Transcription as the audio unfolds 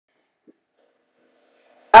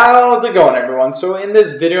How's it going, everyone? So in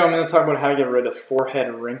this video, I'm going to talk about how to get rid of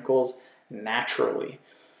forehead wrinkles naturally.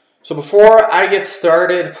 So before I get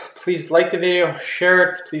started, please like the video, share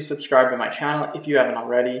it, please subscribe to my channel if you haven't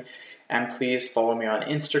already, and please follow me on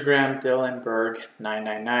Instagram,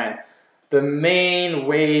 DylanBerg999. The main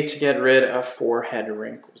way to get rid of forehead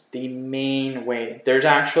wrinkles, the main way.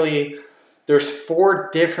 There's 4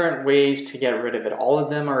 different ways to get rid of it. All of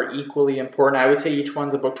them are equally important. I would say each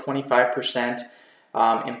one's about 25%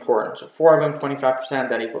 important. So 4 of them, 25%,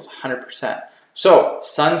 that equals 100%. So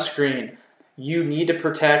sunscreen. You need to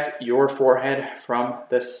protect your forehead from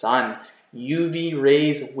the sun. UV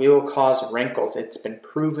rays will cause wrinkles. It's been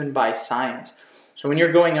proven by science. So when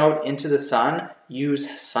you're going out into the sun, use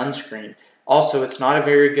sunscreen. Also, it's not a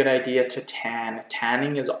very good idea to tan.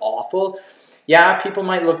 Tanning is awful. Yeah, people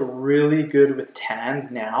might look really good with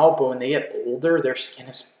tans now, but when they get older, their skin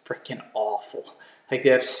is freaking awful. Like, they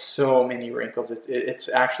have so many wrinkles.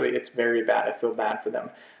 It's very bad. I feel bad for them.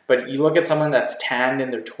 But you look at someone that's tanned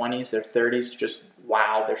in their 20s, their 30s, just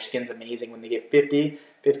wow, their skin's amazing. When they get 50,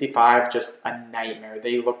 55, just a nightmare.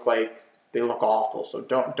 They look awful. So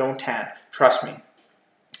don't tan. Trust me.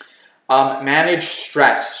 Manage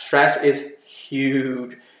stress. Stress is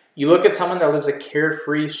huge. You look at someone that lives a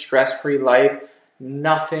carefree, stress-free life,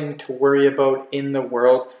 nothing to worry about in the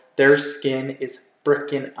world. Their skin is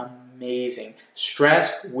freaking amazing.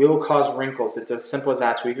 Stress will cause wrinkles. It's as simple as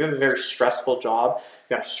that. So if you have a very stressful job,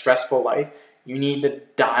 you got a stressful life, you need to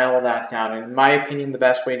dial that down. And in my opinion, the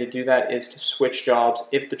best way to do that is to switch jobs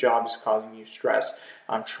if the job is causing you stress.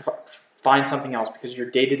 Find something else, because your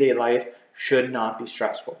day-to-day life should not be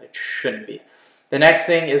stressful. It shouldn't be. The next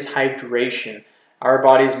thing is hydration. Our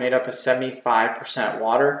body is made up of 75%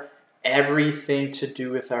 water. Everything to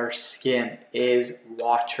do with our skin is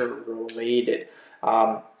water related.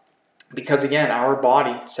 Because again, our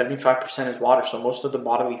body, 75% is water. So most of the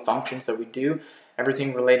bodily functions that we do,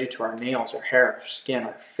 everything related to our nails, our hair, our skin,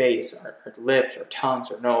 our face, our lips, our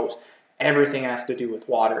tongues, our nose, everything has to do with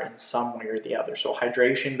water in some way or the other. So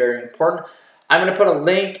hydration, very important. I'm going to put a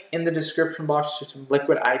link in the description box to some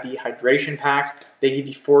Liquid IV hydration packs. They give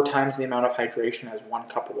you 4 times the amount of hydration as 1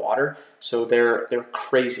 cup of water. So they're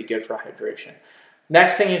crazy good for hydration.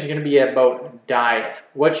 Next thing is going to be about diet.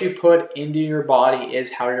 What you put into your body is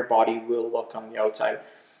how your body will look on the outside.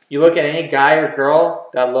 You look at any guy or girl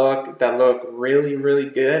that look really, really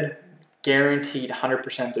good, guaranteed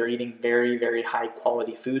 100% they're eating very, very high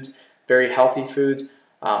quality foods, very healthy foods,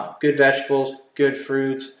 good vegetables, good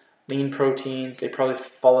fruits, lean proteins. They probably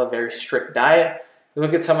follow a very strict diet. You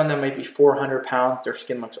look at someone that might be 400 pounds, their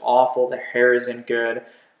skin looks awful, their hair isn't good.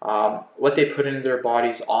 What they put into their body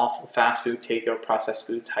is awful. Fast food, takeout, processed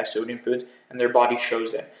foods, high sodium foods, and their body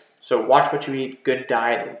shows it. So watch what you eat, good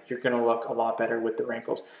diet. You're going to look a lot better with the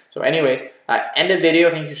wrinkles. So anyways, end of video.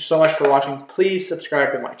 Thank you so much for watching. Please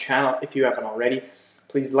subscribe to my channel if you haven't already.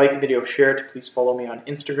 Please like the video, share it. Please follow me on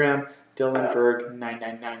Instagram,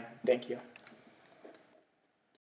 DylanBerg999. Thank you.